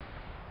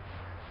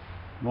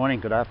Good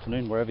morning, good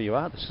afternoon, wherever you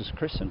are. This is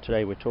Chris, and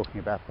today we're talking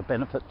about the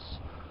benefits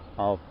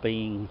of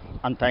being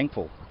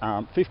unthankful.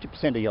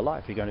 50% of your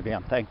life you're going to be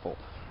unthankful.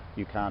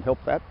 You can't help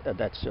that.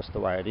 That's just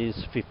the way it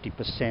is.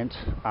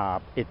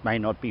 50%. It may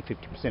not be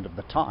 50% of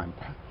the time.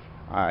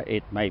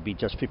 It may be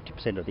just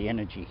 50% of the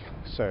energy.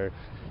 So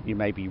you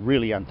may be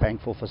really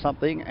unthankful for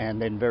something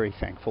and then very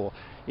thankful.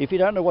 If you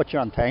don't know what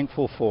you're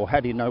unthankful for, how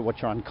do you know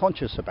what you're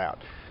unconscious about?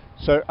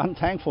 So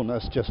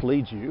unthankfulness just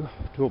leads you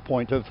to a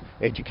point of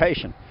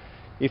education.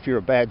 If you're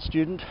a bad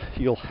student,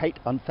 you'll hate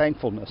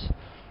unthankfulness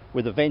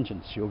with a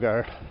vengeance. You'll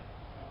go,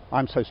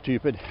 I'm so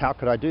stupid, how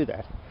could I do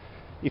that?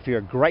 If you're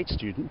a great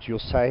student, you'll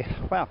say,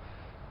 wow,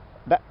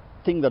 that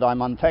thing that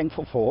I'm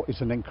unthankful for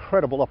is an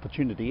incredible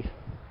opportunity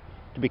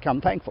to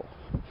become thankful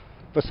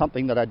for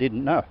something that I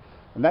didn't know.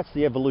 And that's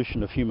the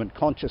evolution of human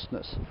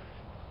consciousness.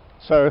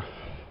 So,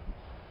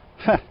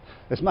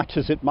 as much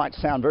as it might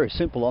sound very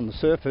simple on the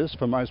surface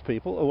for most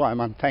people, oh, I'm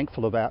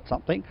unthankful about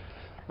something,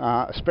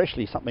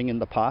 especially something in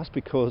the past,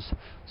 because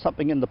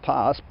something in the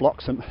past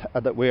blocks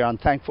that we're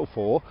unthankful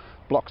for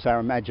blocks our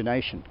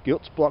imagination.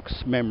 Guilt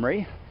blocks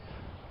memory.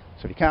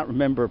 So if you can't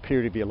remember a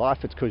period of your life,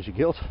 it's because you're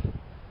guilt.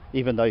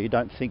 Even though you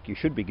don't think you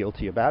should be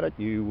guilty about it,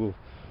 you will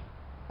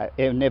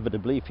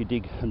inevitably, if you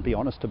dig and be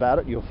honest about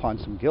it, you'll find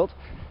some guilt.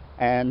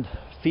 And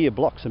fear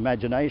blocks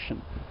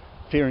imagination.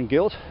 Fear and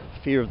guilt,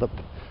 fear of the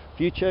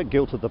future,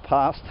 guilt of the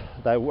past,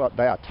 they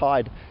are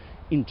tied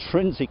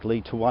intrinsically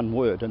to one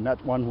word, and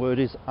that one word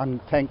is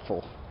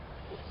unthankful.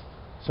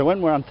 So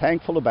when we're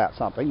unthankful about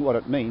something, what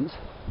it means,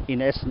 in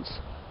essence,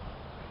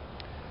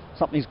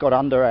 something's got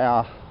under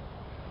our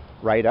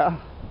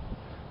radar,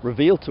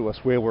 revealed to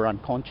us where we're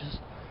unconscious,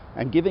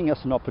 and giving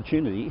us an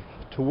opportunity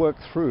to work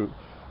through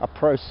a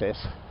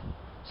process,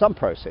 some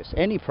process,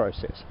 any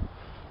process,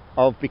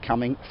 of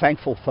becoming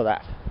thankful for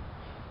that.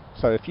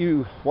 So if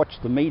you watch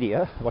the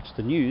media, watch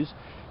the news,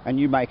 and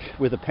you make,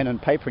 with a pen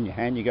and paper in your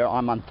hand, you go,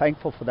 I'm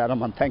unthankful for that,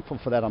 I'm unthankful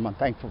for that, I'm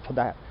unthankful for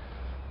that.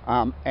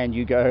 And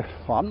you go,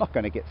 well, I'm not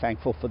going to get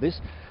thankful for this.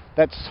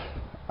 That's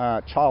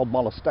child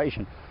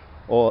molestation,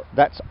 or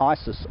that's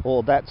ISIS,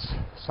 or that's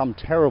some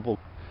terrible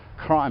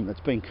crime that's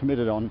being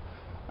committed on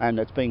and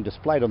that's being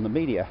displayed on the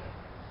media.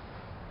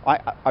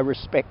 I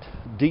respect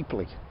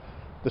deeply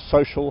the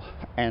social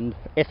and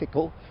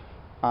ethical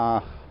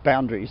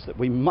boundaries that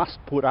we must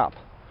put up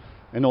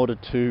in order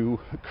to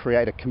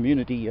create a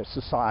community, a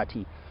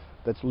society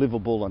that's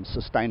livable and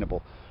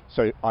sustainable.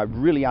 So I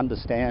really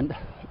understand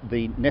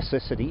the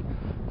necessity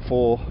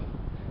for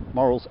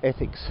morals,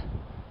 ethics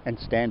and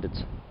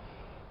standards.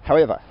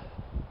 However,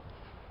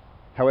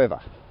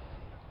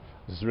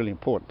 this is really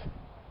important.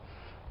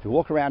 If you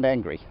walk around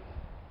angry,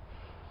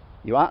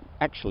 you aren't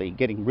actually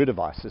getting rid of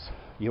ISIS.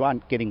 You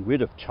aren't getting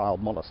rid of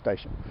child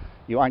molestation.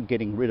 You aren't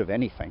getting rid of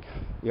anything.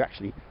 You're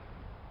actually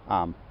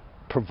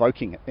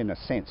provoking it in a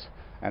sense.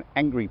 An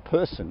angry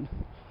person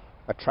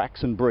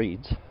attracts and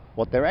breeds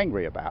what they're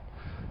angry about.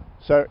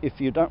 So if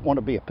you don't want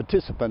to be a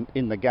participant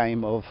in the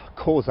game of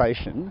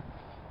causation,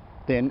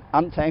 then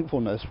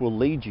unthankfulness will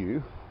lead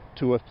you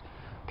to a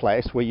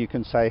place where you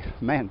can say,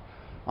 man,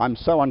 I'm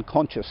so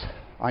unconscious,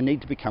 I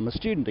need to become a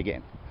student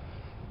again.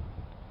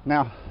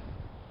 Now,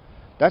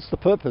 that's the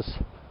purpose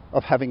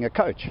of having a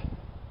coach.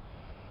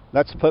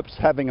 That's the purpose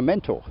of having a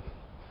mentor,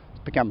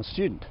 to become a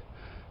student.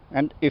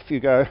 And if you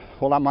go,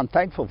 well, I'm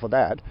unthankful for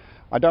that,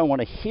 I don't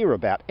want to hear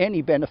about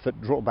any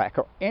benefit, drawback,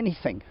 or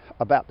anything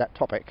about that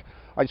topic.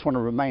 I just want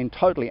to remain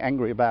totally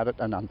angry about it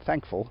and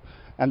unthankful,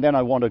 and then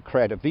I want to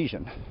create a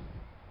vision.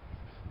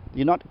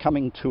 You're not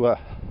coming to a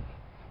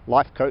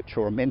life coach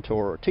or a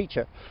mentor or a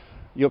teacher.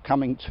 You're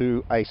coming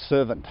to a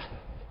servant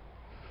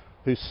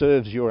who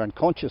serves your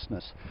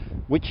unconsciousness,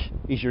 which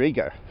is your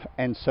ego.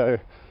 And so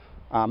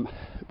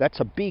that's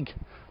a big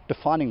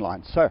defining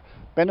line. So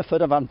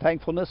benefit of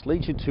unthankfulness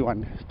leads you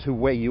to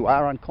where you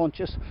are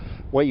unconscious.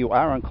 Where you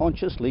are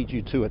unconscious leads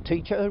you to a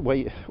teacher,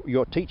 where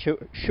your teacher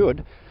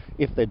should,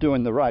 if they're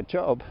doing the right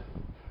job,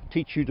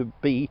 teach you to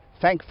be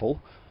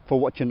thankful for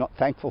what you're not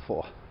thankful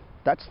for.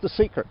 That's the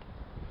secret.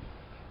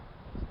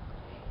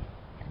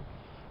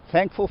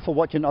 Thankful for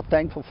what you're not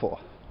thankful for.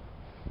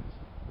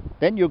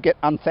 Then you'll get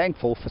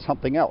unthankful for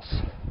something else.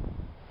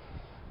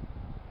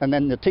 And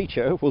then the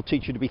teacher will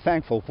teach you to be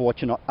thankful for what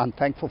you're not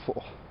unthankful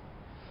for.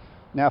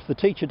 Now, if the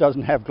teacher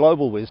doesn't have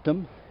global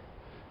wisdom,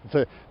 if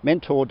the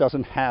mentor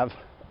doesn't have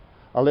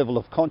a level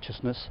of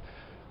consciousness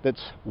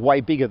that's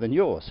way bigger than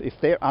yours, if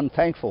they're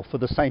unthankful for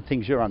the same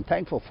things you're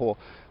unthankful for,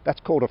 that's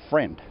called a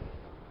friend.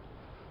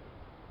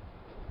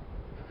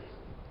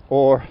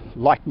 Or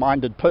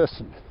like-minded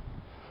person.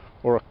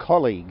 Or a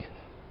colleague.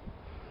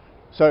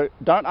 So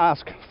don't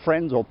ask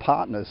friends or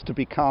partners to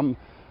become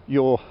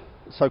your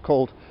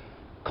so-called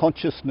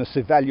consciousness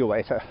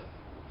evaluator,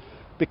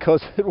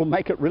 because it will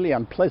make it really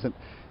unpleasant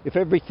if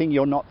everything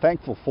you're not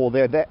thankful for,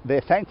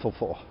 they're thankful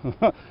for.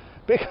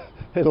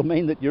 It'll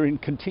mean that you're in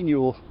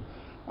continual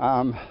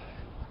arm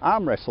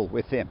wrestle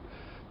with them.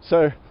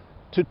 So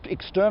to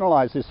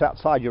externalize this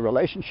outside your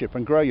relationship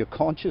and grow your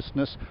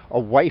consciousness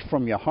away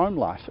from your home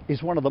life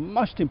is one of the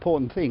most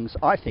important things,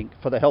 I think,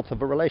 for the health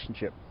of a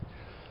relationship.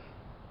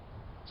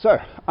 So,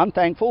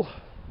 unthankful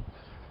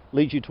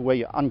leads you to where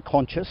you're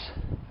unconscious.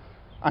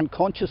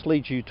 Unconscious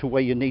leads you to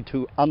where you need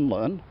to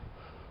unlearn,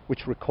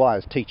 which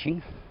requires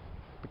teaching,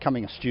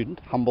 becoming a student,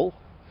 humble.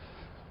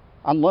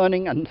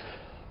 Unlearning and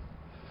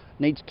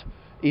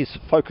is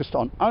focused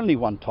on only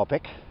one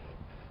topic,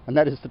 and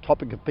that is the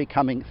topic of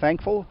becoming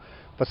thankful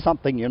for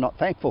something you're not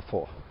thankful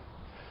for.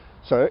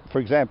 So, for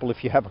example,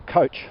 if you have a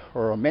coach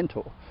or a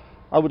mentor,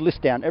 I would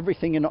list down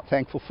everything you're not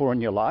thankful for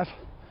in your life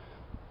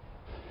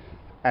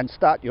and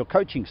start your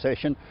coaching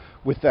session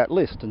with that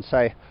list and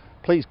say,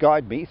 please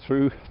guide me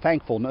through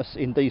thankfulness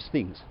in these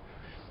things.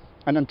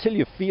 And until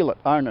you feel it,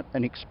 own it,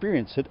 and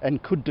experience it,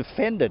 and could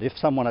defend it if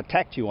someone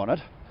attacked you on it,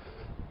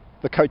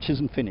 the coach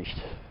isn't finished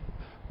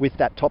with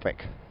that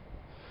topic.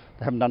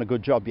 They haven't done a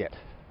good job yet.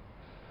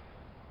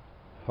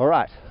 All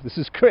right, this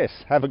is Chris.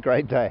 Have a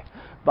great day.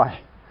 Bye.